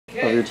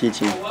of your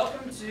teaching. Well,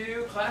 welcome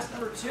to class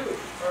number 2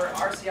 for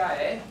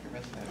RCIA.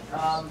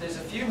 There's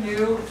a few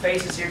new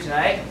faces here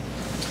tonight,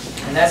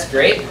 and that's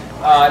great.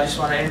 I just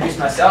want to introduce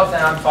myself,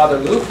 and I'm Father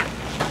Luke.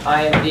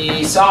 I am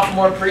the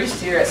sophomore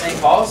priest here at St.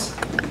 Paul's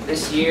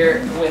this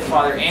year with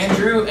Father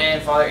Andrew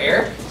and Father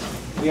Eric.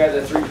 We are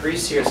the 3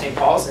 priests here at St.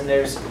 Paul's, and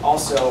there's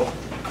also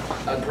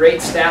a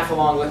great staff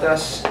along with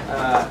us.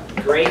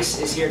 Grace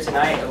is here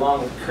tonight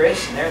along with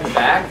Chris, and they're in the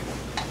back.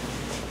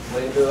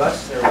 Wave to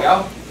us. There we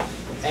go.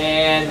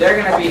 And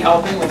they're going to be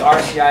helping with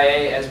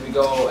RCIA as we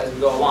go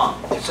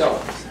along.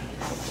 So,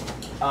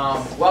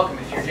 welcome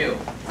if you're new.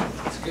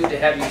 It's good to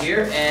have you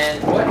here.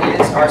 And what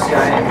is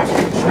RCIA?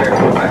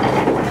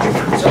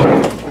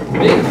 So,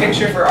 big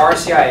picture for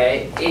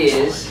RCIA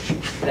is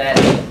that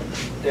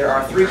there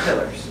are 3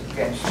 pillars.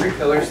 Okay, there's 3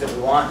 pillars that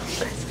we want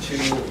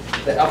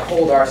that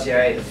uphold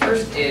RCIA. The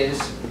first is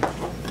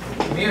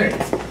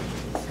community.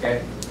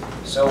 Okay,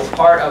 so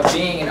part of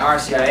being in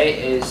RCIA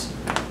is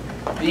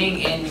being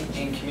in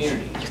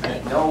community.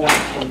 Right? No one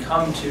can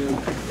come to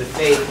the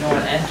faith, no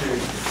one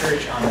enters the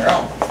church on their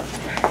own.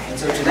 And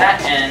so to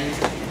that end,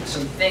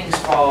 some things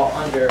fall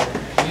under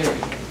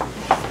community.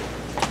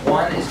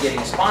 One is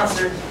getting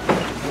sponsored,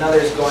 another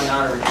is going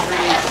on a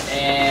retreat,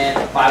 and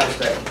a Bible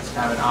study. It's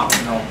kind of an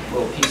optional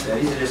little piece there.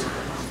 These are just,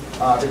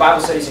 the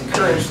Bible study is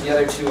encouraged, the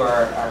other 2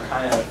 are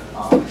kind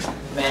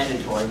of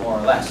mandatory, more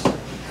or less,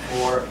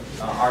 for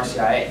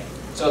RCIA.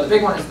 So the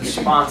big one is the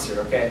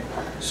sponsor, okay?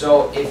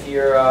 So if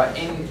you're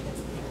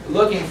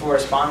looking for a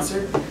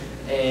sponsor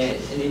and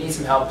you need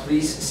some help,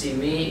 please see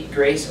me,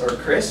 Grace, or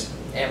Chris,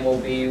 and we'll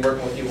be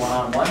working with you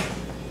one-on-one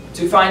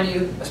to find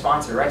you a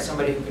sponsor, right?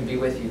 Somebody who can be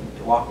with you,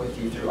 to walk with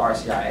you through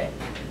RCIA.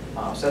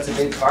 So that's a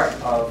big part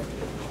of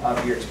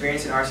your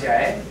experience in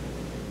RCIA.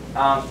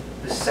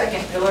 The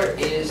second pillar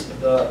is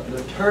the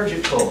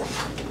liturgical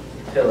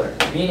pillar,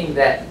 meaning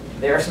that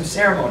there are some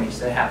ceremonies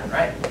that happen,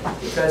 right?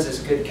 Because as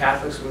good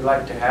Catholics, we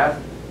like to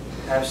have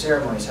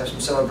ceremonies, have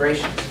some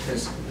celebrations,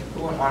 because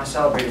who wouldn't want to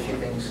celebrate a few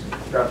things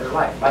throughout their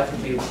life? Life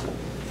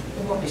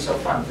won't be so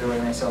fun if there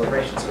weren't any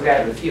celebrations. So we got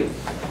to have a few.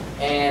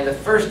 And the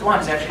first one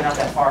is actually not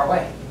that far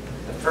away.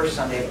 The first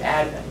Sunday of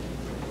Advent.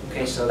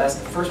 Okay, so that's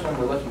the first one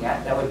we're looking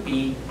at. That would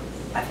be,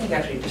 I think,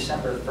 actually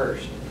December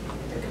 1st.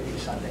 It could be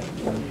Sunday.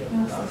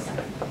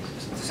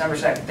 December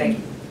 2nd, thank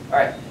you. All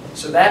right,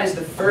 so that is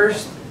the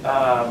first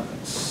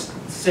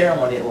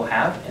ceremony that we'll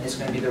have, and it's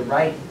going to be the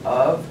rite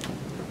of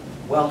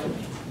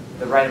welcoming.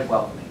 The rite of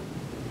welcoming.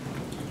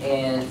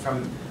 And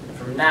from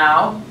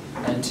now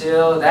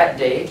until that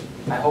date,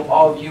 I hope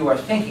all of you are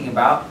thinking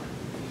about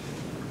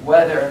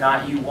whether or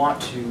not you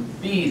want to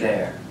be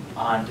there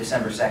on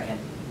December 2nd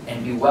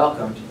and be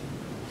welcomed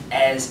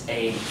as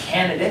a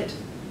candidate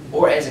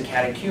or as a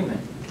catechumen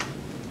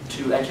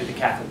to enter the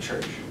Catholic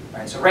Church.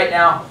 Right? So right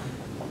now,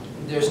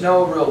 there's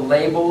no real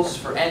labels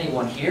for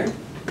anyone here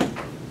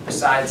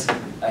besides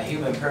a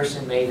human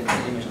person made in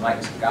the image and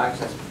likeness of God,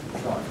 because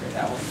that's going to forget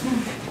that one.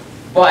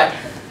 But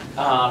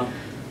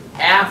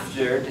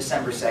after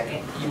December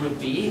 2nd, you would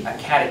be a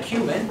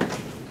catechumen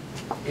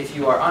if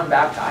you are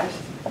unbaptized.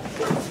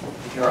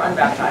 If you are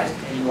unbaptized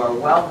and you are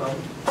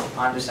welcomed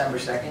on December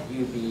 2nd,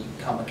 you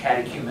become a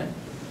catechumen.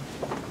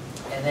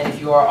 And then if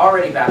you are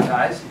already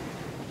baptized,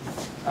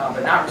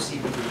 but not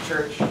received into the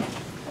church,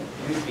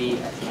 you would be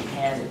a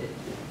candidate.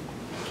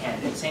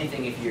 Same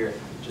thing if you're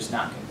just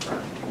not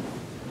confirmed.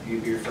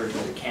 You'd be referred to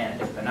as a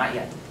candidate, but not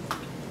yet.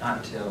 Not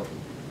until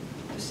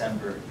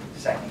December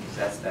 2nd, because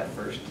that's that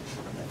first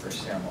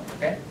ceremony,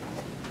 okay?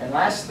 And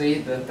lastly,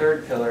 the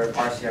third pillar of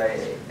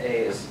RCIA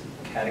is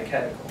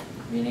catechetical,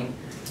 meaning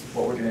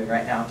what we're doing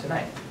right now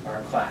tonight,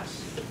 our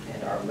class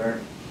and our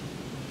learning.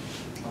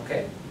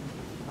 Okay?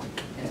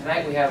 And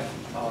tonight we have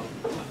a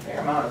fair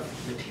amount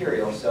of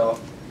material, so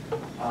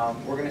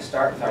we're going to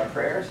start with our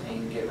prayers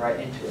and get right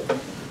into it.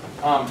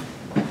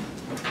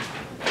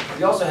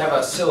 We also have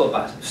a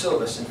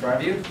syllabus in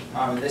front of you.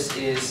 This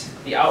is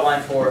the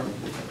outline for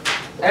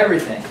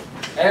everything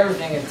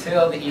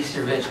until the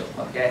Easter Vigil,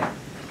 okay?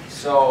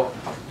 So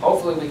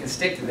hopefully we can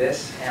stick to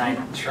this, and I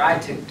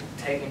tried to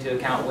take into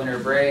account winter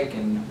break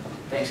and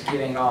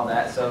Thanksgiving and all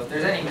that, so if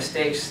there's any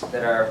mistakes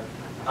that are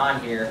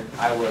on here,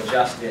 I will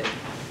adjust it.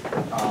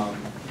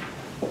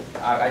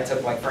 I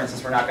took, like, for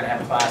instance, we're not going to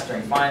have class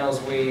during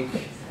finals week,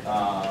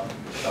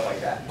 stuff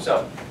like that.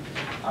 So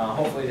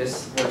hopefully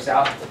this works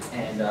out,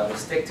 and we'll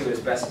stick to it as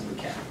best as we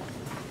can.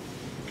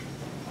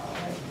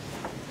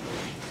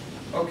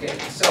 Okay,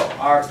 so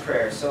our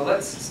prayer. So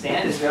let's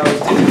stand as we always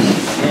do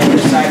and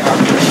recite our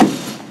prayer.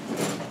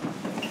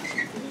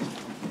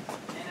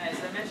 And as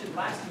I mentioned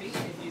last week,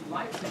 if you'd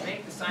like to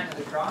make the sign of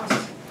the cross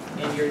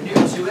and you're new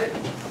to it,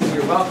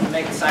 you're welcome to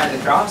make the sign of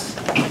the cross.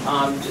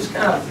 Just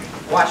kind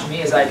of watch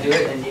me as I do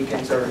it, and you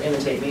can sort of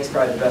imitate me. It's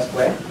probably the best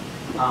way.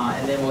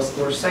 And then we'll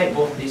recite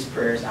both of these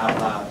prayers out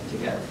loud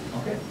together.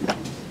 Okay?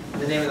 In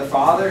the name of the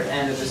Father,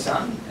 and of the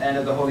Son, and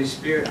of the Holy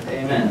Spirit.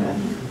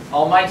 Amen.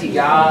 Almighty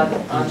God,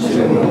 unto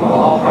whom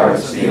all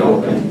hearts be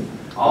open,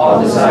 all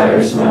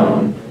desires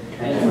known,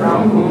 and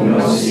from whom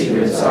no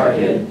secrets are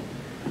hid,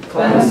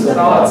 cleanse the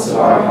thoughts of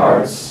our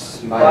hearts,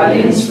 by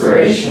the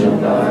inspiration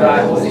of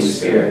thy Holy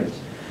Spirit,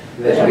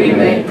 that we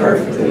may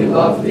perfectly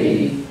love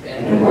thee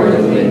and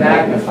worthily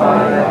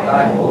magnify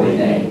thy holy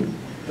name.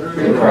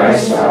 Through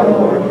Christ our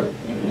Lord.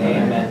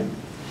 Amen.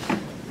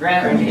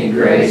 Grant me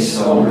grace,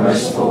 O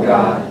merciful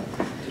God,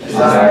 to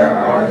desire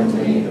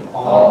ardently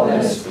all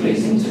that is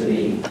pleasing to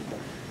thee,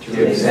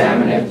 to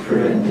examine it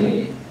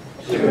prudently,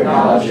 to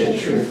acknowledge it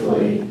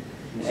truthfully,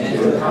 and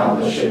to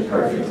accomplish it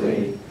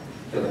perfectly,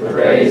 for the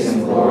praise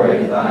and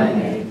glory of thy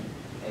name.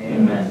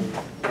 Amen. In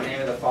the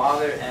name of the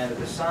Father, and of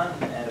the Son,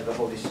 and of the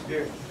Holy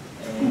Spirit.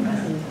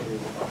 Amen.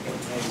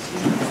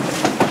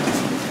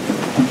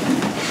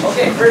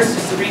 Okay, first,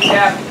 just to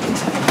recap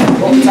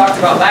what we talked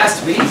about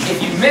last week.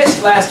 If you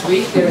missed last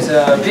week, there's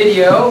a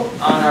video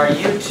on our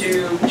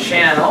YouTube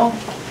channel,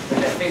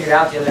 which I figured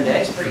out the other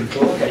day. It's pretty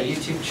cool. We've got a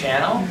YouTube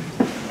channel.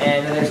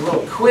 And then there's a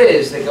little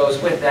quiz that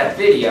goes with that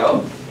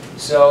video.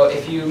 So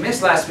if you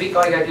missed last week,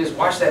 all you got to do is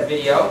watch that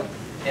video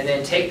and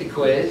then take the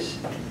quiz.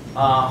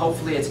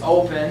 Hopefully it's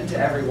open to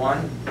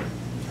everyone.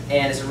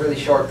 And it's a really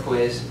short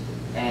quiz.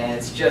 And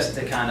it's just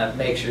to kind of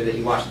make sure that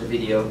you watch the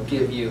video,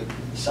 give you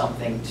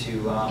something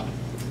to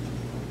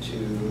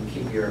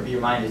keep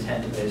your mind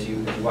attentive as you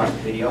watch the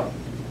video.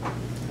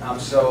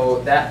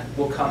 So that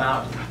will come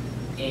out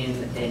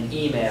in an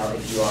email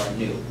if you are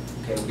new.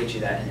 Okay, we'll get you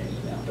that in an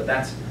email. But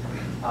that's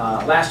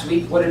last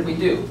week. What did we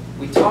do?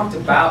 We talked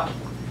about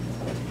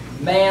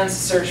man's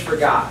search for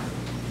God.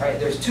 Right?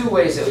 There's two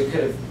ways that we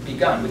could have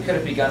begun. We could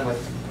have begun with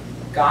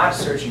God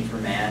searching for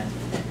man,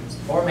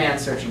 or man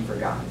searching for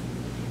God.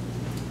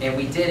 And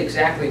we did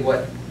exactly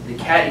what the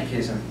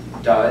Catechism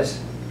does,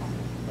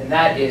 and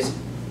that is,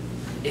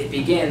 it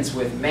begins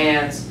with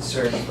man's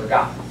search for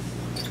God.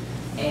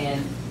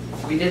 And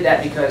we did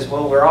that because,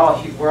 well, we're all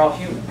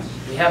humans.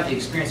 We have the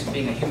experience of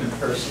being a human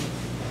person,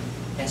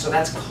 and so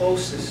that's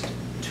closest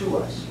to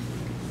us.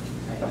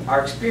 Right?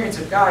 Our experience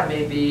of God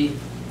may be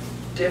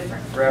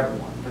different for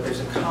everyone, but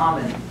there's a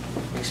common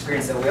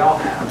experience that we all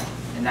have,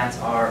 and that's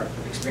our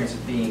experience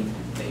of being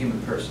a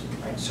human person.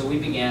 Right? So we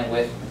began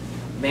with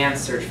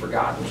man's search for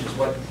God, which is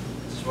what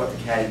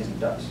the Catechism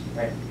does.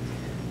 Right?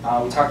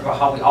 We talked about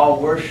how we all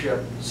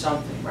worship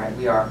something. Right?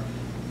 We are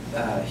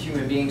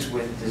human beings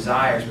with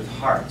desires, with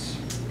hearts.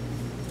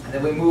 And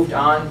then we moved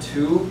on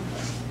to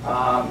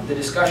the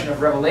discussion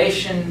of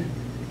revelation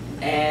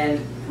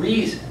and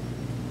reason.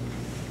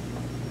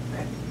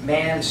 Right?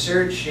 Man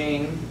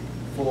searching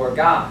for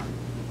God.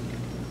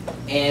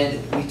 And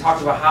we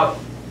talked about how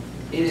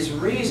it is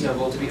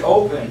reasonable to be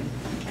open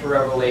to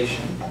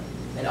revelation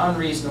and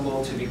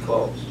unreasonable to be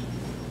closed.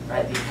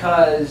 Right?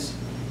 Because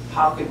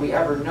how could we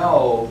ever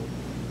know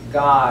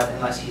God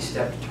unless He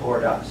stepped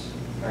toward us?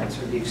 Right?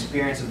 So the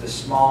experience of the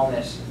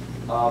smallness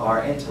of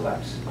our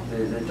intellects,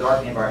 the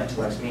darkening of our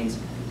intellects, means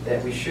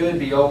that we should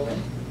be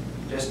open,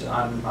 just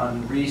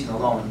on reason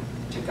alone,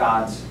 to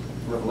God's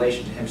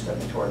revelation, to Him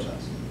stepping towards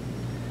us.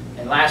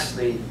 And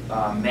lastly,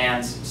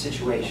 man's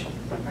situation.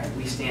 Right?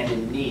 We stand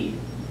in need.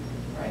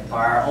 Right?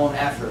 By our own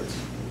efforts,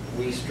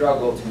 we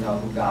struggle to know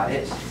who God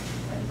is.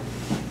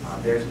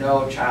 Right? There's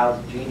no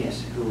child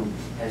genius who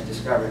has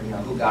discovered,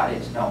 who God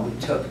is. No, we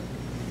took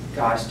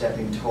God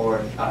stepping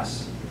toward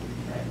us.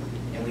 Right?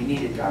 And we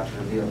needed God to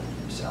reveal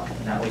Himself.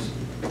 And that was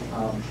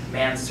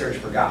man's search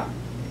for God.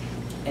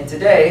 And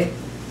today,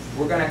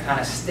 we're going to kind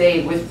of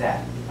stay with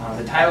that.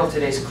 The title of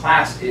today's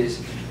class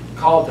is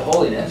called to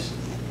Holiness.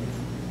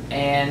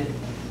 And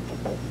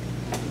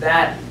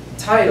that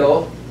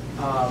title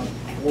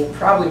will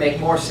probably make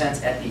more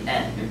sense at the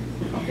end.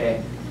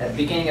 Okay? At the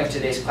beginning of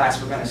today's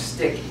class, we're going to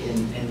stick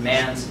in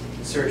man's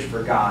search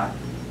for God.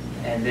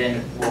 And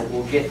then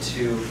we'll get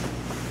to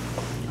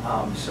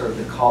sort of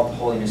the call to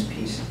holiness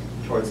piece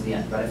towards the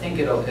end. But I think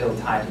it'll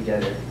tie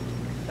together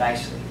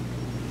nicely.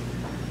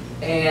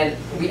 And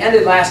we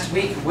ended last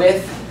week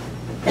with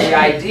the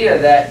idea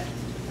that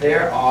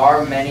there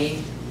are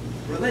many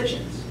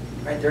religions.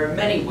 Right? There are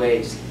many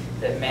ways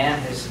that man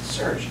has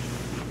searched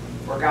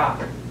for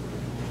God.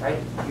 Right?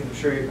 I'm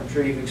sure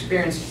you've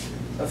experienced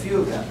a few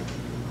of them,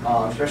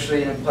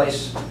 especially in a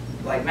place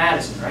like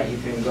Madison. Right? You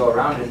can go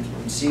around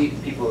and see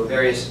people of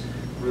various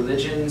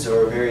religions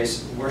or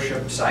various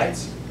worship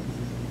sites.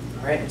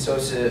 Right? And so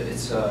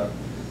it's a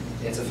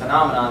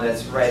phenomenon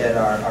that's right at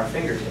our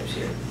fingertips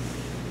here.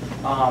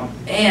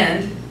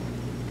 And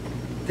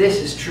this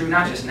is true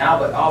not just now,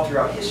 but all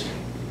throughout history.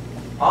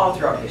 All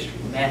throughout history,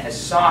 man has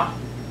sought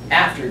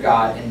after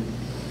God in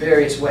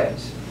various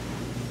ways.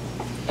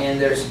 And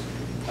there's,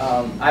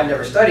 I've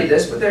never studied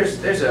this, but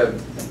there's a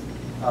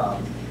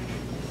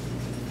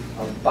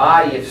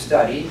body of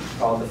study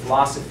called the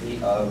philosophy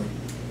of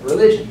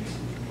religions.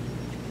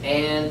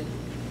 And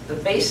the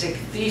basic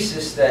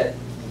thesis that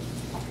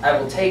I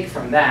will take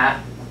from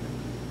that,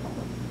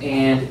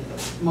 and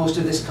most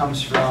of this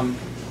comes from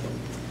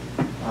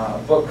a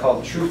book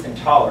called Truth and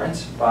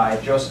Tolerance by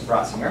Joseph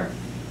Ratzinger.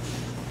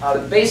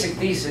 The basic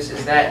thesis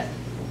is that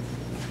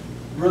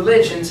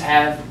religions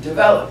have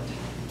developed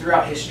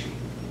throughout history.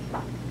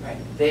 Right?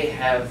 They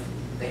have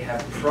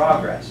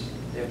progressed.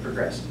 They've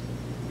progressed.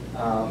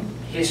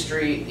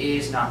 History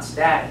is not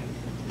static.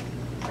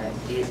 right?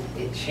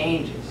 It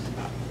changes.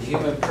 The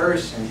human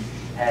person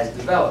has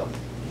developed.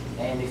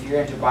 And if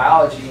you're into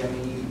biology, I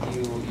mean,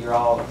 you're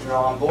all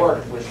on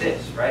board with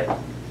this, right?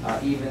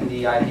 Even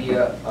the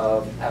idea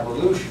of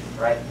evolution,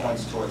 right,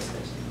 points towards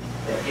this.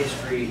 That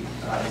history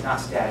is not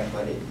static,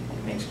 but it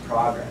makes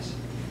progress.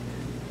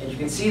 And you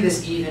can see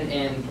this even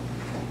in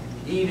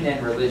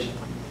religion.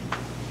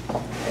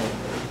 Okay.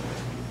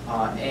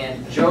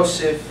 And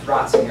Joseph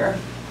Ratzinger,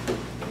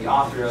 the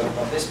author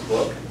of this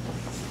book,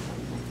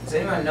 does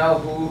anyone know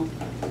who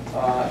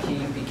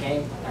he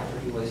became after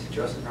he was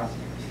Joseph Ratzinger?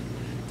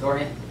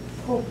 Dorian?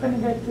 Pope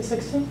Benedict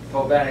XVI.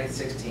 Pope Benedict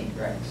XVI,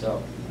 right.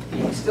 So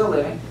he's still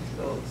living,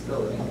 still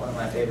living, one of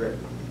my favorite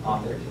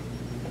authors.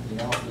 You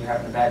know, if you're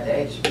having a bad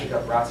day, just pick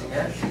up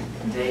Ratzinger.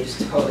 The day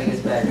just totally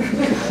gets better.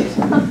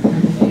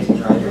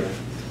 Amazing writer.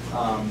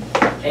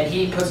 And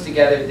he puts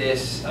together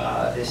this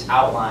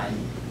outline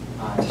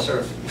to sort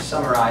of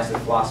summarize the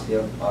philosophy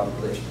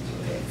of religions.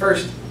 Okay.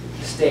 First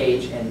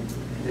stage in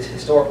this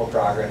historical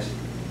progress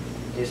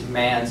is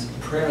man's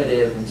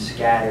primitive and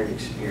scattered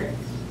experience.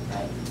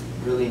 Right?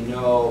 Really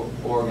no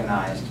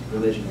organized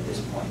religion at this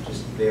point,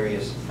 just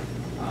various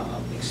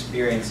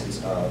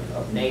experiences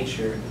of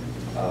nature,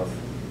 of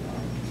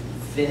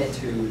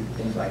finitude,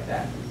 things like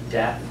that,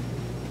 death,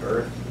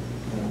 birth,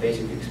 and the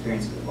basic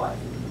experiences of life.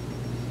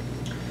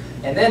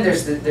 And then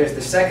there's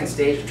the second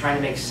stage of trying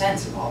to make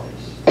sense of all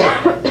this.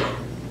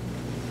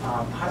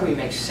 How do we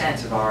make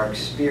sense of our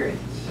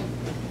experience?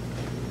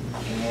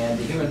 And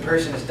the human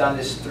person has done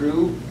this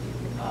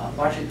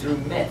largely through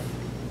myth,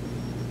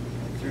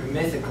 through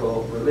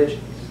mythical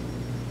religions.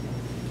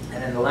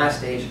 And in the last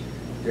stage,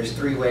 there's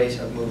three ways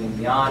of moving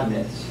beyond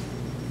myths: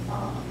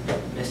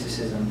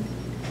 mysticism,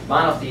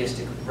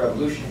 monotheistic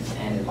revolution,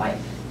 and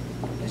enlightenment.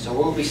 And so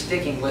we'll be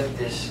sticking with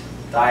this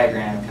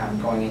diagram and kind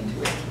of going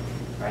into it,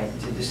 right,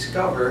 to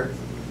discover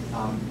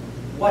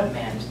what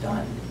man has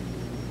done,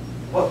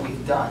 what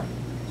we've done,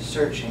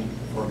 searching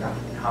for God,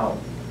 and how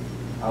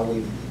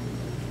we've,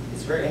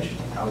 it's very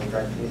interesting how we've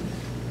tried to do this.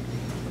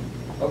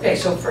 Okay,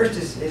 so first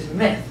is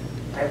myth.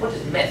 Right? What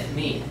does myth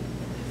mean?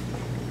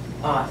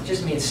 It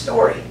just means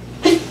story.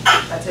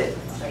 That's it.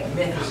 Like a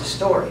myth is a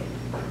story.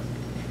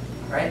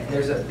 Right? And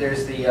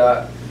there's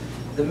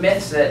the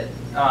myths that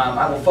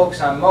I will focus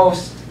on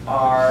most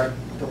are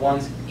the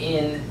ones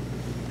in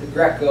the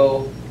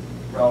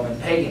Greco-Roman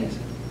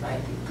paganism, right?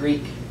 The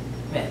Greek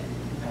myth.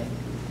 Right?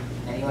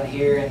 Anyone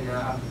here in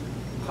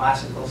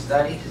classical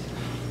studies?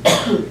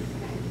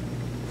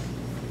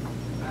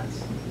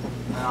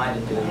 No, I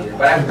didn't do it either,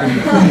 but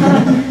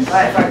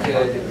if I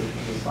could, it would be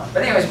fun.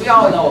 But anyways, we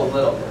all know a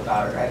little bit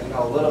about it, right? We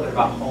know a little bit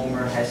about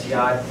Homer,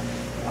 Hesiod,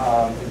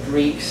 the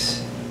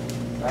Greeks,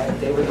 right?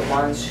 They were the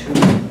ones who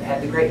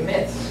had the great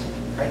myths,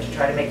 right? To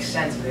try to make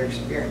sense of their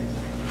experience,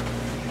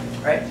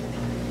 right?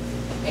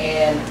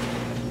 And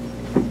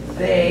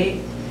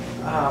they,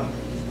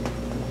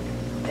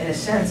 in a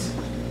sense,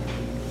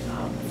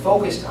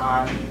 focused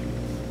on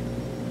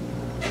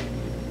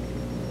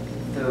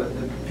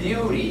the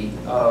beauty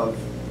of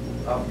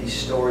these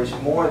stories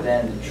more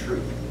than the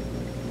truth,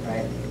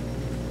 right?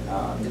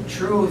 The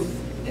truth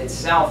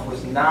itself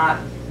was not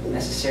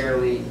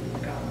necessarily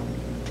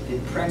the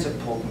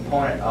principal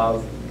component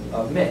of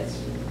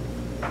myths.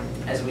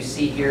 As we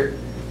see here,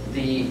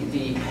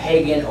 the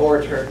pagan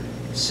orator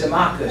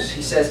Symmachus,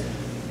 he says,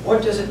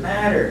 what does it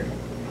matter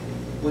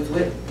with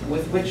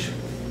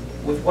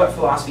what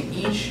philosophy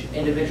each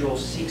individual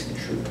seeks the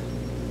truth?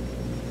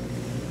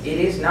 It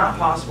is not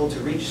possible to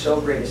reach so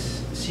great a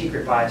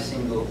secret by a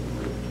single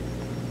route.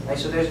 Right?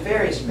 So there's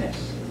various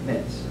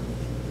myths,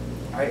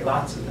 right?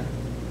 Lots of them.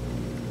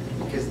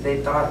 Because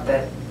they thought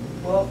that,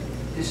 well,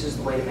 this is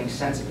the way to make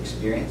sense of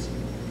experience.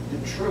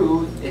 The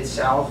truth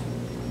itself,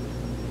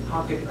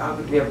 how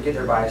could we ever get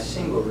there by a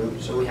single route?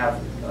 So we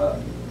have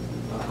a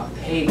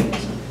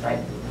paganism,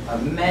 right?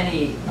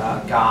 Many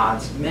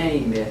gods, many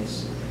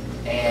myths,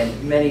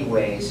 and many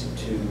ways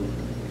to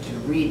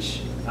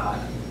reach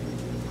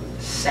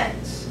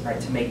sense, right?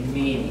 To make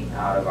meaning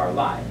out of our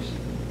lives.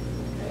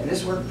 And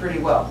this worked pretty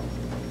well.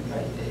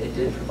 Right? It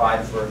did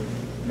provide for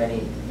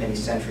many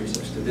centuries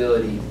of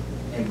stability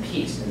and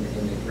peace in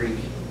the Greek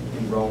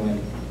and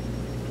Roman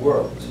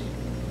worlds.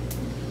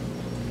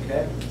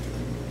 Okay.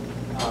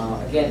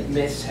 Again,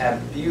 myths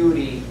have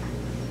beauty,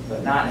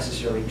 but not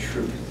necessarily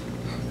truth.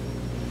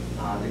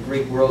 The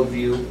Greek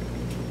worldview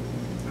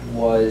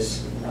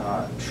was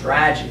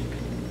tragic.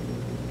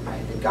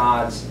 Right? The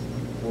gods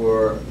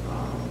were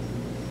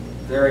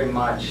very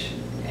much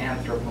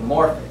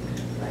anthropomorphic,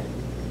 right?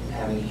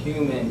 Having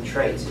human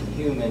traits and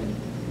human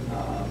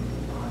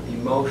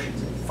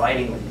emotions and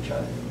fighting with each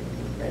other.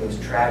 Right? It was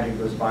tragic,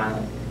 it was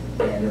violent,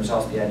 and there was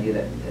also the idea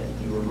that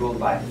you were ruled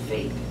by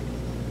fate.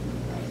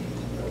 Right?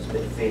 It was a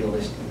bit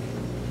fatalistic.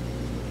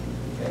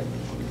 Okay.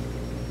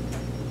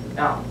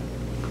 Now,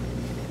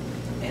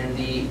 in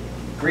the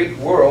Greek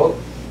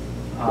world,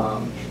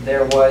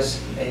 there was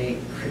a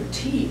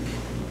critique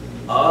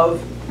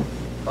of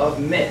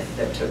myth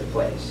that took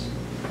place.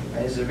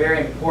 Right? It's a very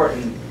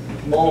important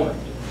moment.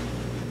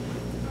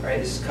 right?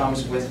 This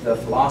comes with the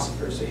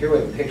philosophers. So here we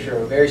have a picture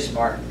of a very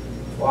smart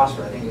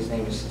philosopher. I think his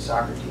name is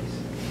Socrates.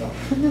 So,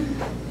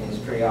 and he's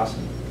pretty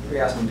awesome.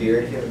 Pretty awesome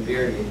beard. If you have a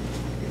beard,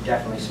 you're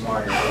definitely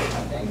smarter,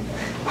 I think.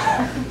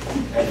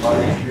 Right,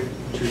 Father Andrew?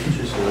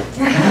 True story.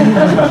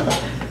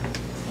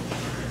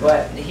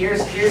 But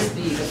here's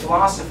the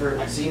philosopher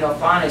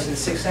Xenophanes in the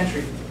 6th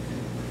century.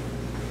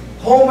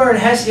 Homer and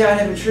Hesiod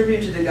have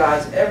attributed to the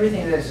gods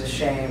everything that is a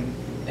shame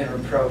and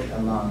reproach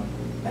among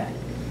men.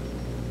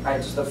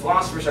 Right, so the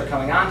philosophers are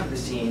coming onto the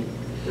scene.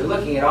 They're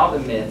looking at all the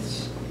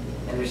myths,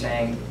 and they're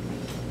saying,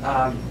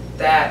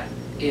 that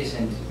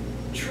isn't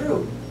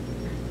true.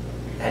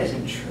 That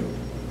isn't true.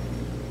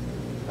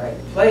 Right?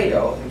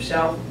 Plato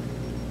himself,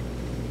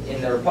 in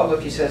the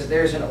Republic, he says,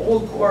 there's an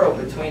old quarrel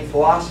between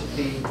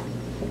philosophy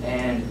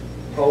and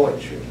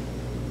poetry.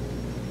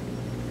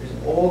 There's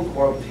an old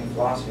quarrel between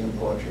philosophy and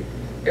poetry.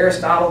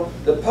 Aristotle,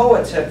 the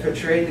poets have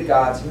portrayed the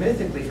gods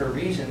mythically for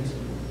reasons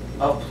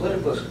of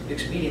political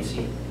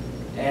expediency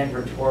and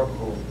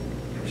rhetorical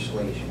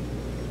persuasion.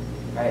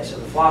 Right? So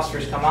the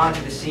philosophers come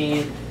onto the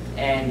scene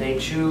and they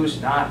choose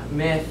not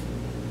myth,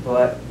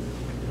 but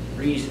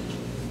reason.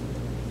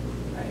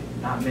 Right?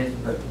 Not myth,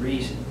 but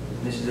reason.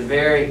 This is a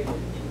very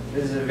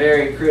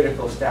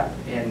critical step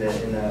in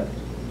the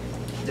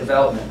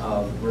development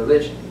of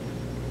religion.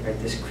 Right?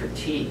 This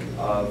critique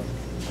of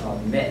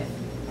myth.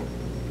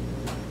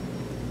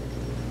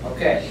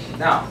 Okay,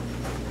 now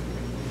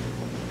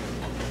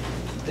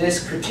this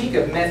critique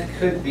of myth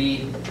could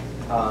be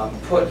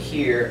put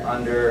here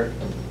under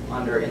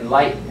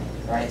enlightenment,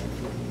 right?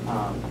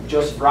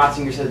 Joseph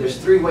Ratzinger said there's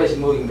 3 ways of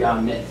moving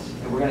beyond myths,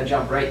 and we're going to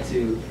jump right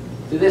to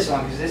this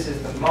one because this is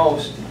the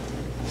most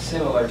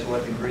similar to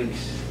what the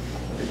Greeks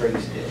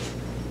did.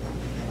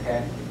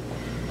 Okay,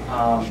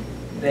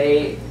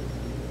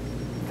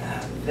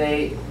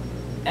 they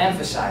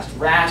emphasized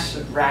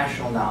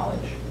rational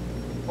knowledge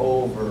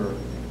over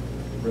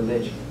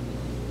religion.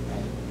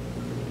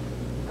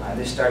 Right?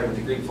 This started with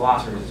the Greek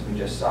philosophers, as we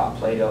just saw,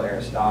 Plato,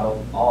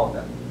 Aristotle, all of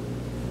them.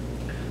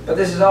 But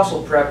this is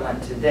also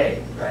prevalent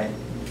today, right?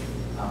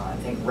 I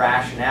think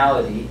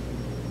rationality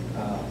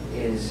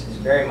is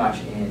very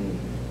much in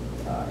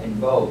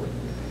vogue.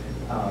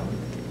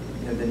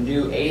 The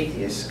new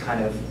atheists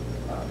kind of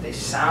they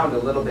sound a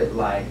little bit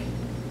like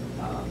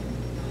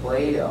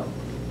Plato,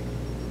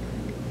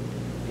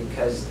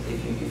 because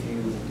if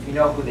you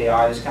know who they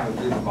are, there's kind of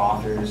a group of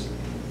authors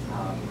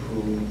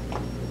who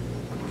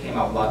came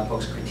out with a lot of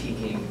books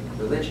critiquing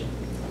religion,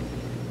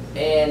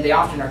 and they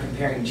often are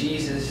comparing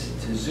Jesus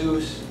to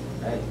Zeus,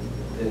 right?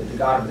 The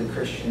god of the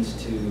Christians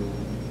to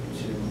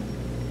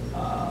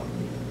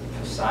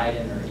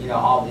Poseidon, or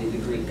all the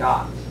Greek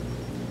gods.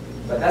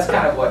 But that's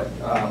kind of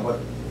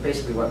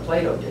basically what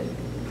Plato did.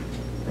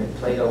 Right?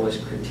 Plato was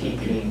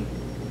critiquing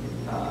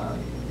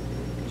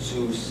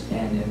Zeus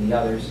and the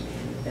others,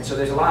 and so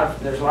there's a lot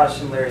of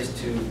similarities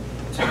to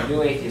the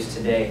new atheists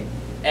today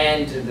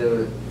and to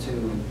the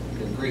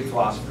Greek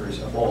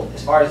philosophers of old,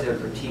 as far as their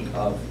critique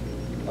of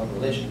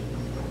religion.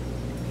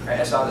 Right?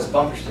 I saw this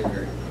bumper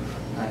sticker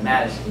on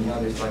Madison.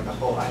 There's like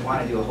I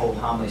want to do a whole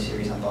homily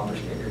series on bumper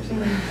stickers in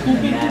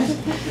Madison.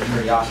 It's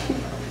pretty awesome.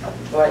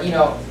 But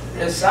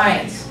the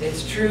science,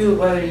 it's true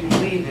whether you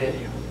believe it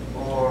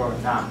or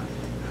not.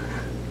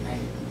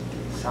 Right?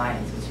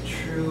 Science, it's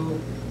true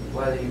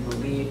whether you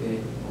believe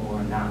it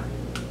or not.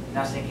 And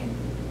I was thinking,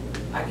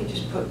 I could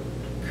just put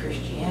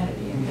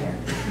Christianity in there.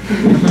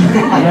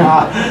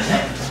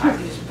 I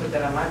could just put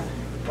that on my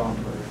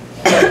bumper.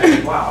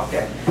 Wow,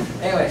 okay.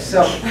 Anyway,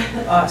 so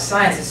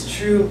science is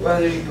true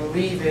whether you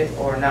believe it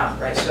or not,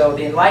 right? So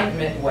the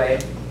Enlightenment way,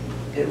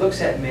 it looks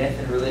at myth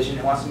and religion,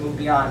 it wants to move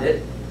beyond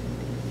it,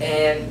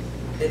 and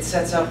it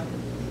sets up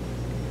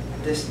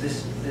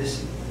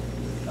this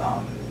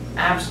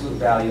absolute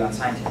value on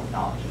scientific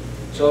knowledge.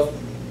 So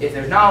if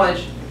there's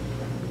knowledge,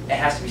 it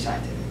has to be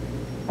scientific.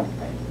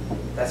 Right?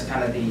 That's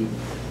kind of the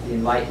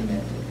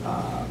Enlightenment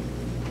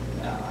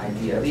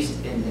idea, at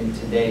least in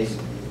today's,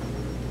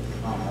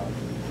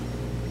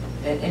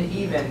 and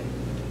even,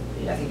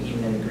 I think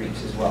even in the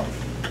Greeks as well.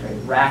 Right?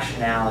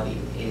 Rationality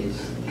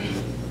is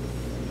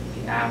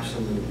the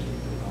absolute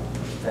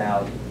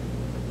value.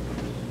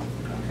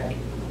 Okay?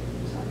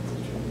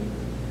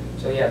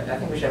 So yeah, I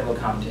think we should have a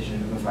little competition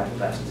who can find the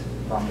best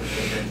bumper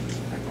sticker.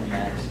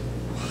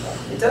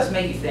 It does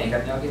make you think.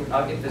 I mean,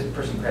 I'll give this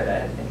person credit. I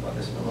had to think about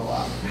this for a little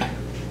while.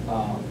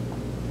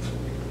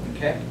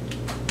 Okay.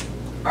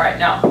 All right.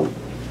 Now,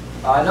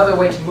 another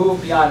way to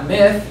move beyond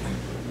myth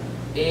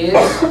is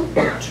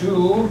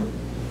to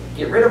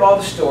get rid of all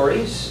the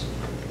stories,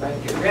 right?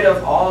 Get rid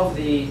of all of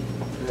the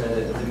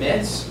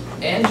myths,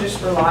 and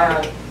just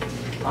rely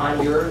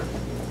on your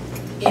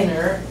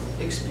inner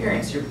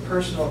experience, your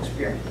personal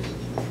experience,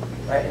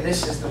 right? And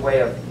this is the way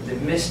of the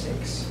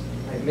mystics,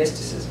 right?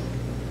 Mysticism.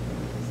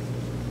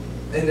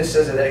 And this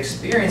says that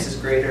experience is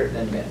greater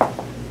than myth,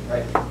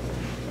 right?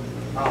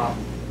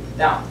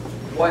 Now,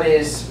 what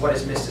is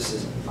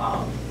mysticism?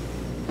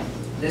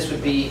 This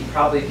would be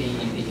probably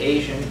the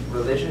Asian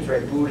religions,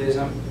 right?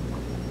 Buddhism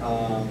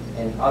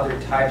and other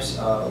types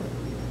of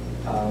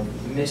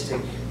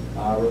mystic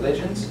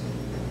religions,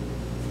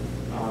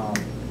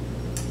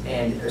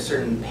 and a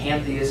certain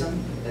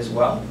pantheism as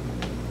well.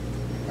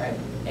 Right?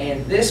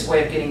 And this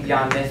way of getting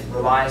beyond myth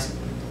relies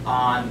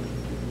on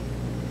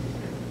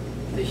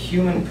the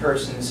human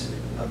person's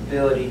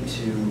ability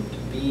to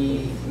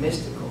be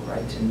mystical,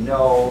 right? To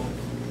know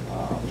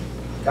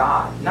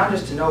God. Not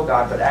just to know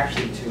God, but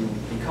actually to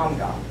become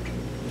God.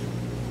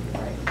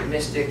 Right? The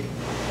mystic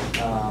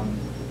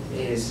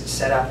is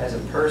set up as a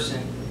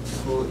person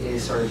who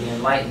is sort of the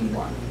enlightened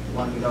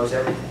one who knows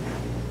everything.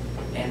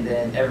 And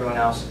then everyone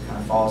else kind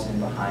of falls in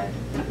behind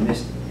the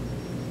mystic.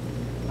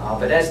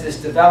 But as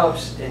this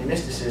develops in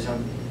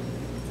mysticism,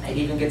 it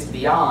even gets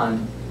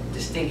beyond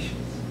distinctions.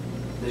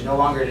 There's no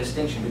longer a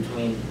distinction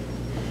between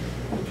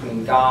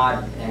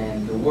God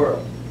and the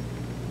world,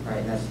 right?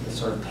 And that's the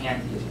sort of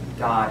pantheism.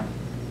 God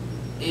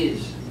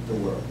is the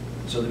world.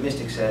 So the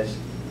mystic turns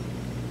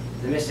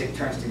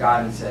to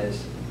God and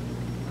says,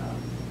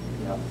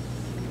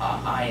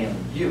 I am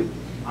you.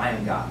 I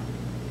am God,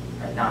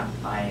 right? Not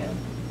I am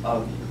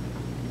of you.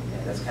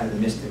 Yeah, that's kind of the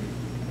mystic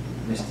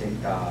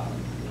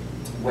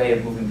way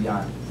of moving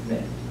beyond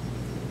myth.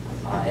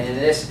 And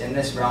in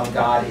this realm,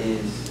 God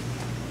is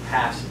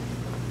passive.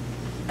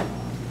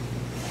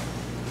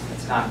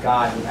 It's not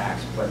God who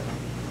acts, but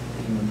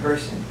the human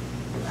person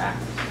who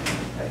acts.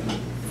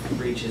 He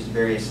reaches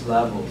various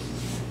levels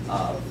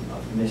of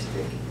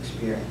mystic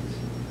experience.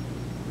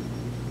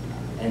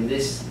 And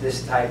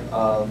this type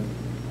of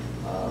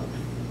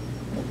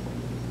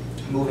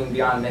moving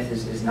beyond myth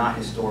is not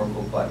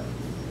historical, but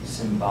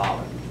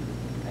symbolic.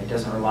 It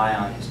doesn't rely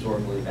on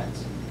historical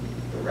events,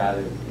 but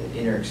rather the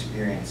inner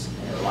experience,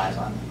 and it relies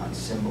on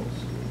symbols.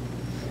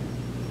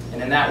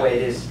 And in that way,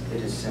 it is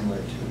similar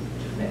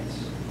to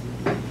myths.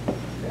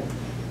 Okay.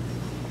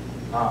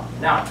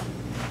 Now,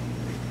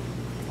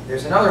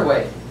 there's another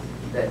way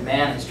that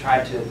man has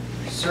tried to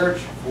search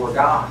for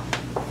God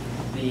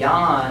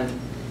beyond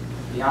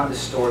the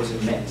stories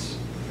of myths.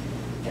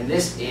 And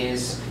this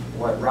is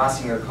what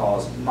Ratzinger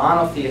calls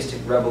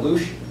monotheistic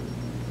revolution.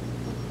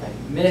 Right?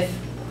 Myth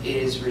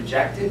is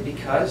rejected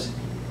because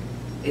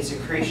it's a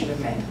creation of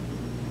man.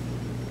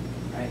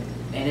 Right?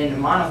 And in a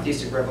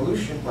monotheistic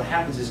revolution, what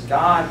happens is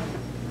God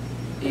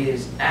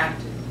is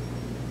active.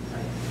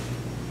 Right?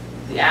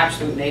 The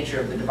absolute nature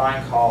of the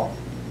divine call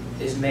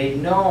is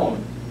made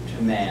known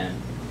to man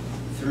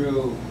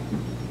through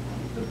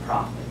the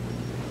prophet.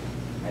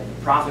 Right?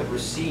 The prophet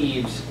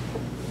receives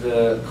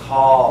the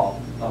call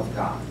of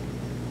God,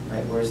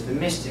 right? Whereas the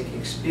mystic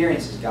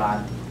experiences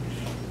God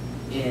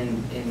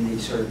in the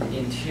sort of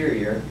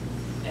interior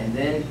and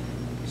then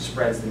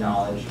spreads the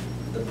knowledge.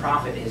 The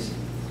prophet is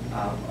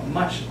a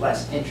much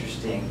less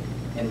interesting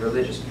and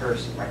religious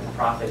person, right? The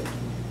prophet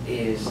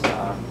is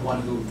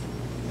one who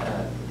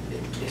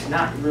is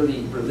not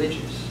really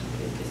religious.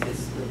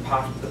 The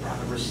prophet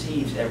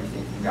receives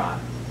everything from God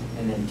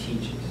and then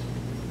teaches.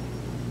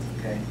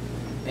 Okay,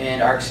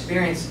 and our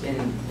experience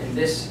in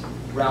this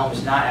realm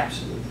is not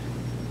absolute. Right?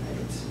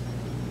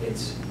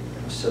 It's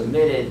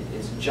submitted.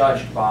 It's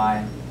judged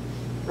by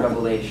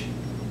revelation,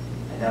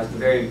 and that was the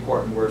very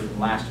important word from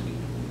last week.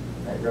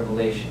 Right?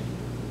 Revelation,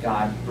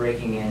 God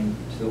breaking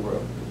into the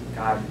world,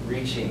 God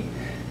reaching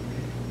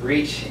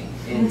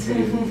into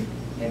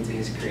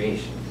His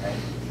creation. Right?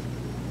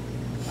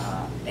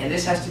 And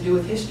this has to do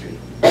with history.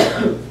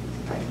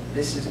 Right?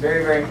 This is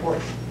very, very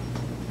important.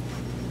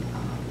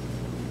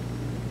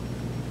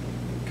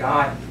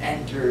 God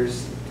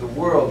enters the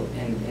world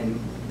in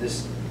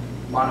this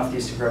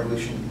monotheistic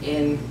revolution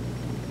in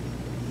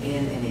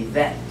an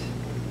event,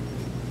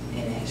 in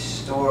a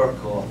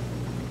historical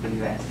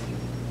event.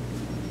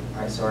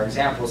 All right, so our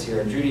examples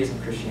here are Judaism,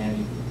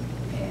 Christianity,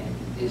 and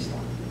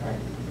Islam. Right?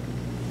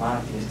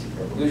 Monotheistic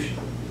revolution.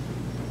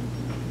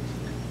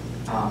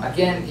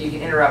 Again, you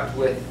can interrupt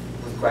with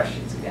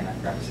questions. Again, I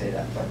forgot to say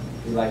that, but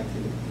we like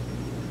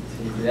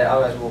to do that.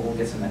 Otherwise, we'll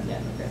get some at the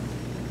end. Okay.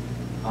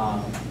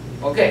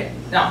 Okay.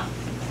 Now,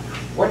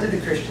 what did the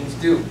Christians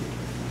do?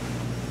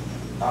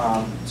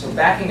 So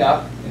backing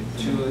up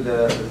to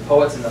the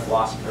poets and the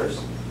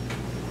philosophers,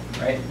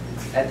 right?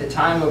 At the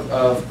time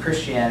of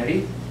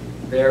Christianity,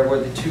 there were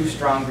the two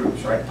strong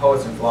groups, right?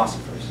 Poets and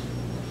philosophers.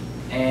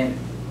 And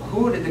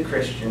who did the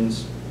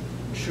Christians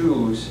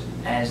choose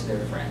as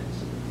their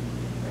friends?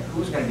 Right?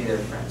 Who was going to be their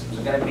friends? Was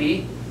it going to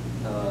be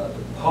the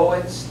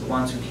poets, the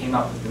ones who came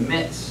up with the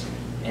myths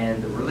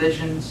and the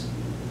religions?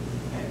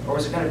 Right? Or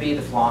was it going to be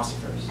the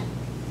philosophers?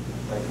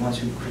 Right? The ones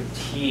who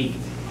critiqued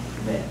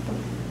myth,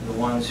 the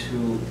ones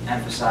who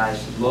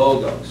emphasized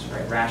logos,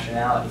 right?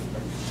 Rationality.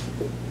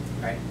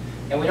 Right?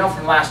 And we know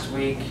from last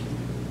week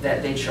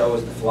that they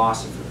chose the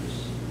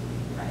philosophers.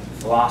 Right?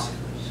 The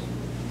philosophers.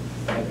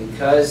 Right?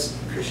 Because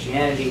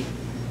Christianity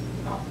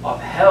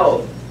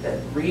upheld that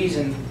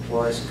reason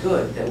was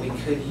good, that we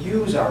could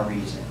use our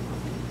reason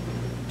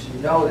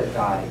to know that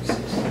God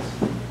exists.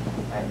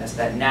 Right? That's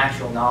that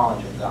natural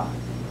knowledge of God.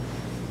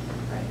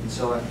 Right? And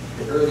so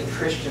the early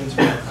Christians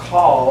were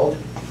called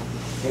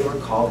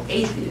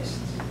atheists,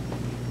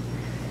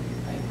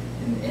 right?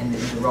 in the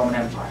Roman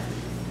Empire,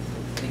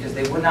 because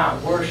they would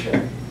not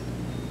worship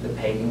the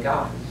pagan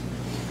gods.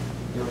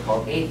 They were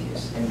called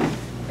atheists.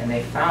 And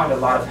they found a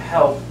lot of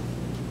help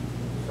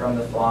from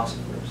the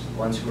philosophers, the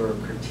ones who were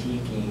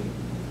critiquing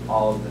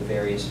all of the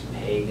various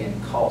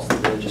pagan cults, the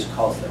religious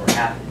cults that were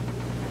happening.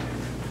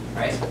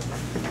 Right?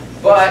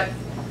 But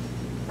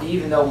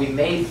even though we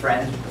made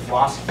friends with the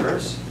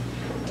philosophers,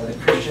 the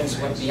Christians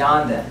went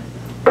beyond them.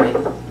 Right?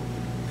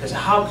 Because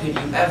how could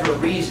you ever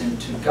reason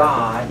to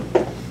God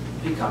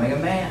becoming a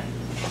man?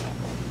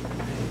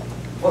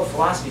 What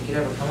philosophy could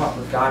ever come up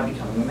with God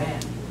becoming a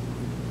man?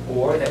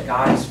 Or that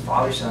God is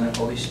Father, Son, and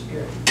Holy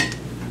Spirit?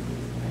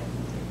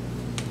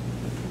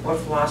 What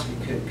philosophy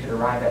could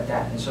arrive at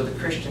that? And so the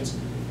Christians,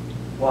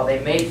 while they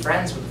made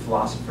friends with the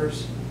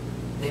philosophers,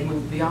 they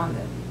moved beyond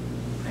them.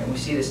 And we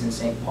see this in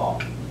St.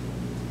 Paul.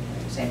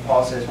 St.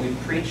 Paul says, we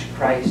preach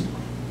Christ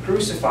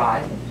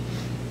crucified,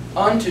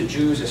 unto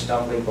Jews a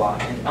stumbling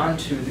block, and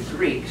unto the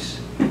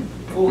Greeks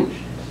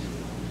foolishness.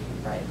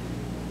 Right?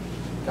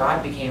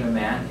 God became a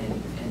man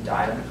and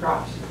died on the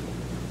cross.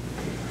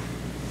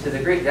 To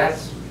the Greek, that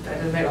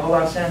doesn't make a whole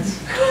lot of sense.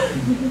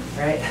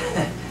 Right?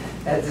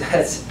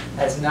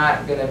 That's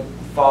not going to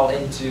fall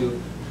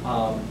into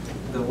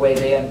the way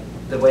they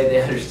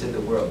understood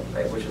the world,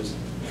 right? Which was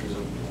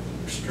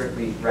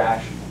strictly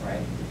rational,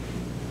 right?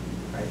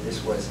 Right?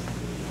 This was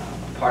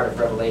a part of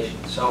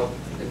revelation. So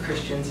the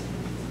Christians,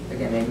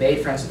 again, they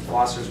made friends with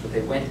philosophers, but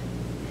they went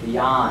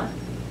beyond.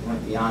 They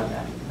went beyond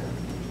that,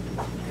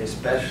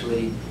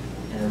 especially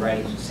in the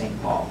writings of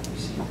St. Paul. We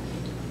see this.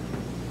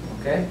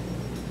 Okay.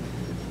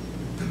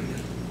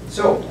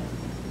 So,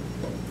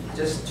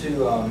 just to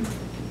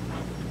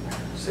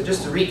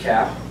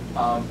recap,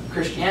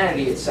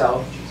 Christianity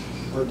itself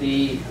would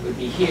be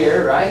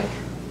here, right?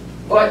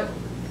 But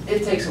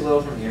it takes a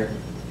little from here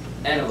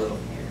and a little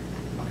from here,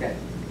 okay?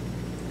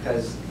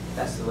 Because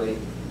that's the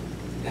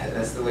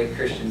way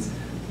Christians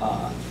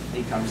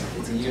becomes.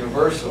 It's a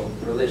universal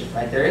religion,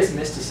 right? There is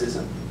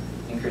mysticism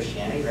in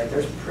Christianity, right?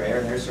 There's prayer,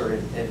 and there's sort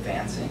of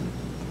advancing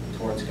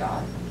towards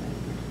God,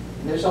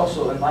 and there's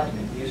also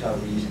enlightenment. We use our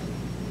reason.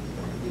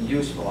 We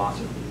use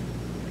philosophy.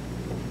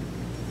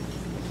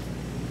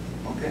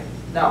 Okay.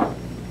 Now,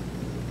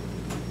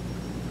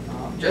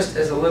 just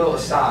as a little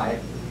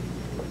aside,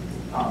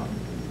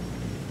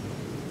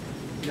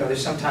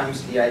 there's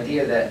sometimes the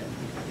idea that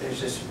there's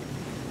just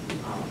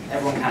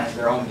everyone kind of has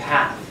their own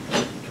path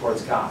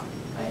towards God,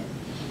 right?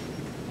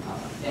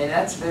 And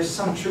there's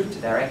some truth to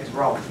that, right? Because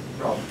we're all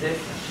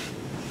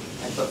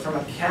different. Right? But from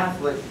a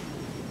Catholic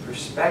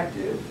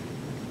perspective,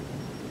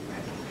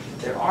 right,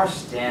 there are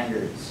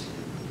standards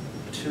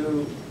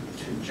to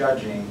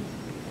judging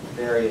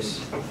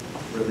various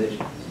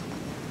religions,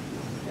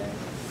 okay?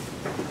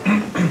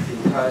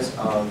 Because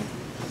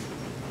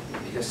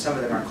some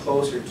of them are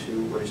closer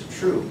to what is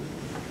true,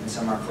 and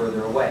some are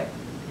further away.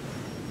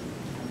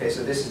 Okay,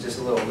 so this is just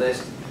a little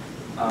list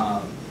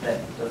that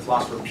the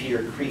philosopher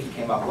Peter Kreeft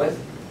came up with,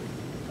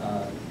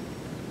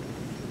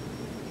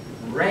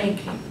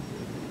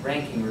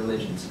 ranking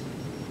religions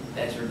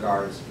as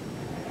regards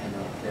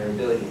their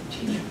ability to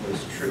teach what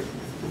is true.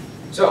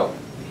 So,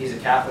 he's a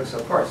Catholic, so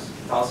of course,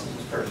 Catholicism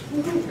is first.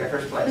 We got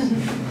first place.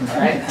 All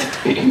right?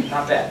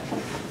 Not bad.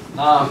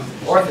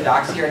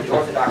 Orthodoxy, or the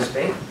Orthodox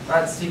faith.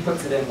 He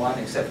puts it in one,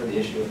 except for the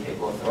issue of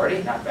papal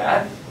authority. Not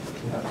bad.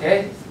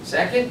 Okay.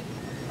 Second,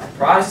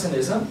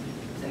 Protestantism,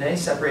 and then he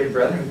separated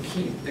brethren who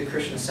keep the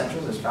Christian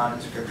essentials as found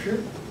in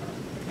Scripture.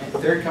 And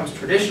third comes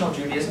traditional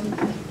Judaism,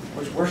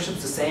 which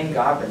worships the same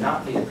God but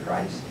not via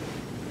Christ.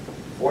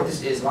 Fourth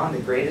is Islam, the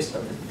greatest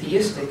of the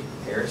theistic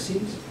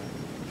heresies.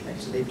 Okay,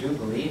 so they do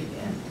believe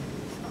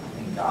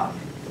in God,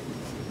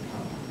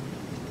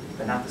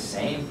 but not the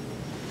same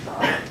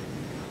God.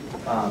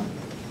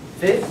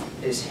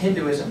 Fifth is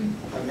Hinduism,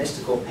 a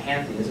mystical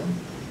pantheism.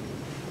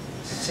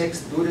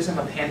 Sixth, Buddhism,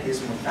 a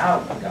pantheism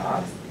without a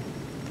God.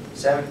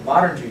 Seventh,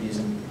 modern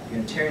Judaism,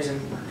 Unitarianism,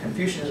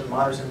 Confucianism,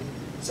 modernism,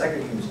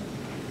 secularism.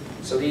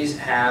 So these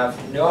have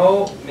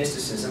no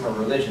mysticism or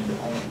religion, but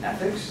only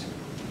ethics.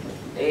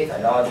 Eighth,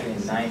 idolatry,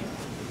 and ninth,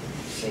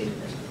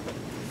 Satanism.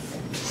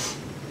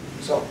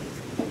 So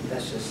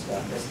that's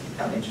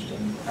kind of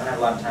interesting. I don't have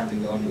a lot of time to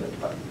go into it,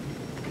 but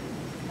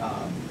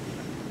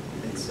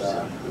we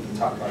can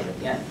talk about it at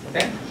the end.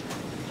 Okay.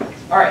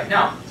 All right.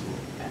 Now,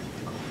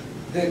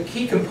 the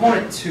key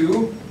component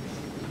to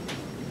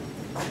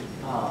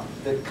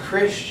the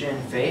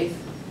Christian faith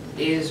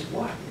is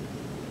what?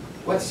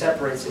 What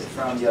separates it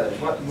from the others?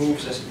 What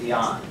moves us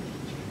beyond?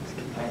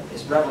 Right?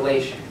 It's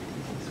revelation.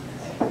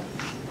 Okay?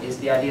 It's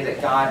the idea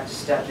that God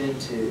stepped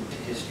into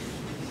history.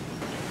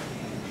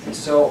 And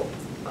so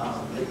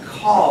the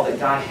call that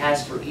God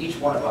has for each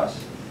one of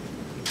us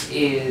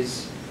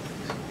is,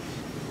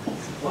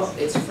 well,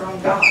 it's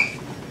from God.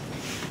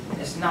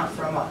 It's not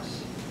from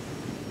us.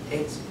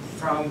 It's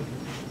from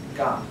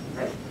God.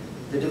 Right?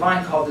 The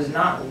divine call does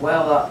not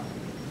well up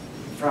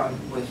from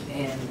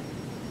within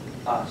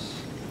us.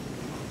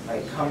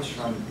 Right? It comes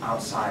from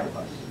outside of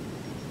us.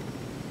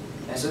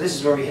 And so this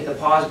is where we hit the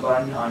pause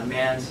button on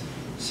man's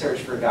search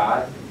for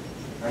God.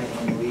 Right?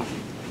 When we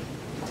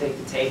take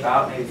the tape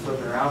out, maybe flip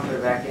it around, put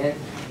it back in,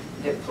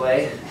 hit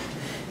play,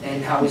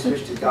 And now we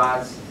switch to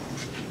God's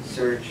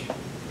search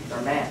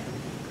for man.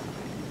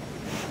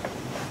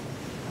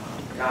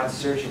 God's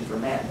searching for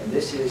man. And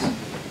this is,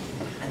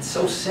 it's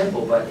so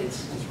simple, but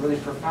it's really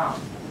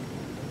profound.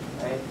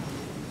 Right?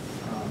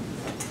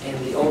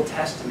 In the Old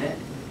Testament,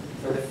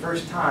 for the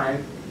first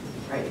time,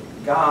 right,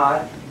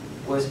 God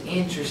was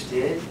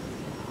interested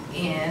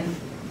in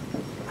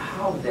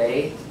how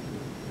they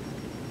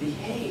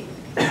behave,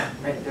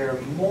 right? Their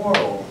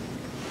moral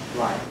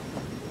life,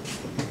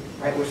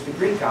 right? Which the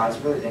Greek gods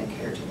really didn't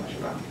care too much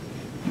about.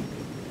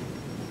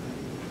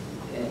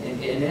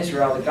 In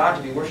Israel, the God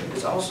to be worshipped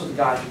is also the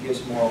God who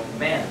gives moral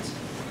commands,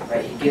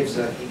 right? He gives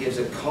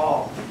a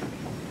call.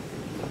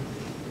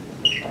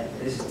 Right?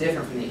 This is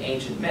different from the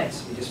ancient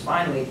myths, because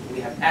finally we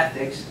have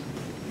ethics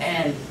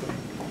and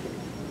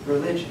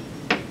religion,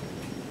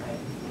 right,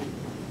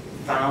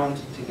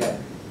 found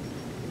together.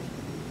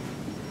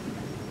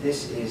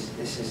 This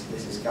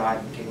is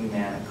God giving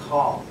man a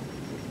call,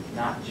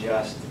 not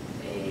just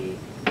a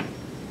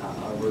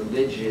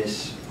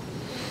religious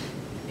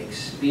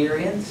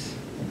experience,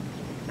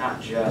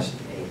 not just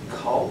a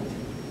cult,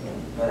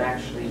 but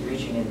actually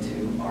reaching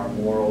into our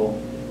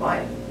moral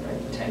life,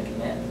 right? The Ten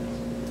Commandments,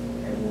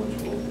 right,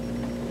 which we'll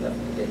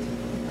definitely get to.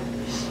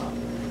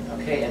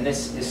 Okay, and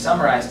this is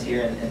summarized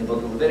here in the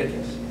book of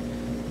Leviticus.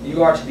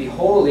 You are to be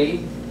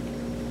holy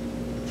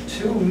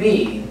to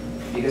me,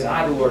 because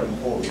I, the Lord, am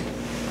holy.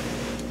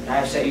 And I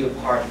have set you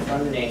apart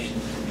from the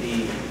nations to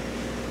be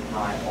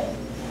my own.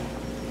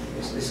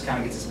 This kind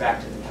of gets us back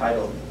to the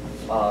title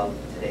of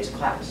today's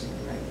class.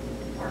 Right?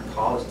 Our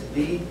call is to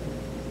be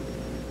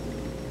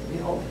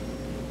holy.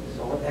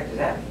 So what the heck does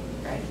that mean?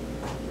 Right?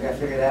 We got to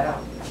figure that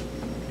out.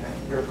 Right?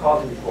 We're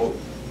called to be holy.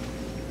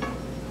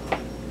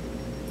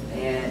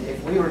 And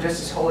if we were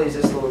just as holy as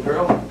this little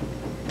girl,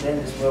 then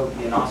this world would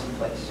be an awesome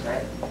place,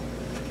 right?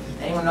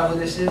 Anyone know who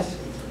this is?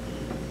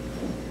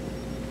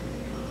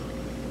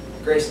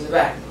 Grace in the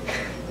back.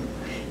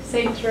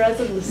 Saint Therese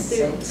of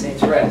Lisieux. Saint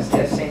Therese,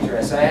 yes, Saint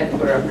Therese. So I had to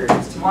put her up here.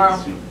 It's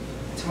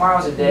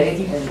tomorrow's a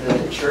day in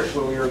the church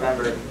where we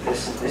remember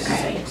this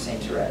saint,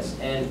 Saint Therese.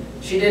 And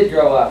she did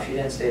grow up. She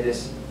didn't stay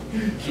this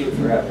cute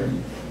forever.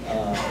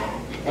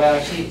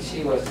 Well,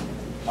 she was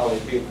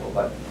always beautiful,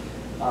 but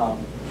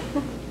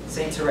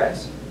Saint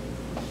Therese.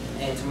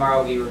 And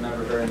tomorrow we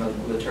remember her in the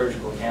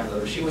liturgical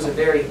candle. She was a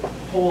very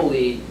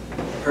holy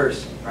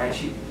person, right?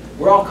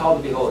 We're all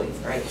called to be holy,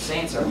 right?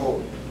 Saints are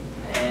holy.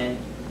 And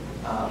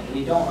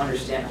we don't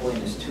understand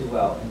holiness too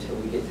well until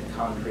we get to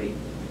concrete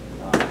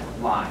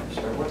lives.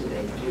 Right? What did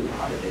they do?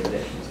 How did they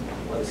live?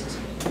 What does this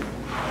mean?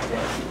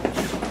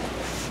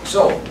 Okay.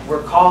 So,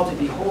 we're called to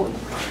be holy.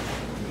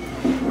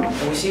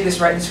 And we see this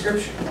right in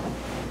Scripture.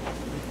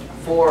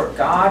 For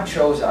God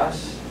chose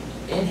us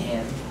in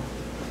Him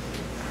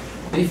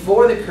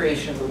before the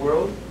creation of the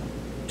world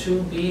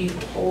to be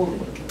holy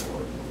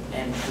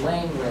and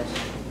blameless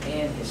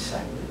in His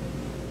sight.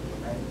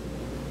 Right?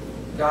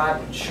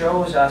 God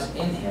chose us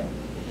in Him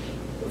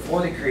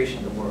before the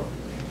creation of the world.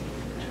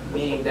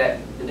 Meaning that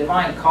the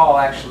divine call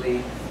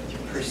actually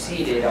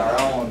preceded our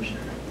own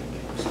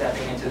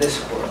stepping into this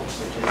world,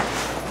 which is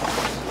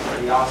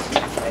pretty awesome.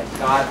 Right?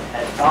 God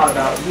had thought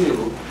about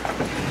you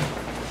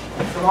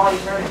from all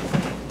eternity.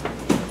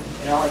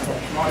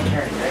 From all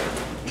eternity, right?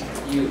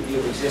 You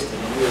have existed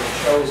and you have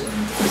chosen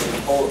to be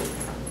holy.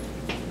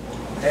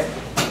 Okay?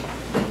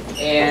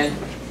 And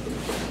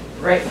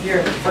right here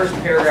in the first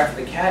paragraph of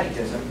the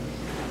Catechism,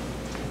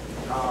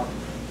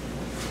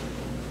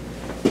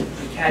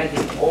 the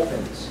Catechism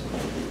opens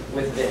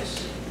with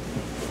this,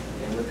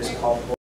 and with this call.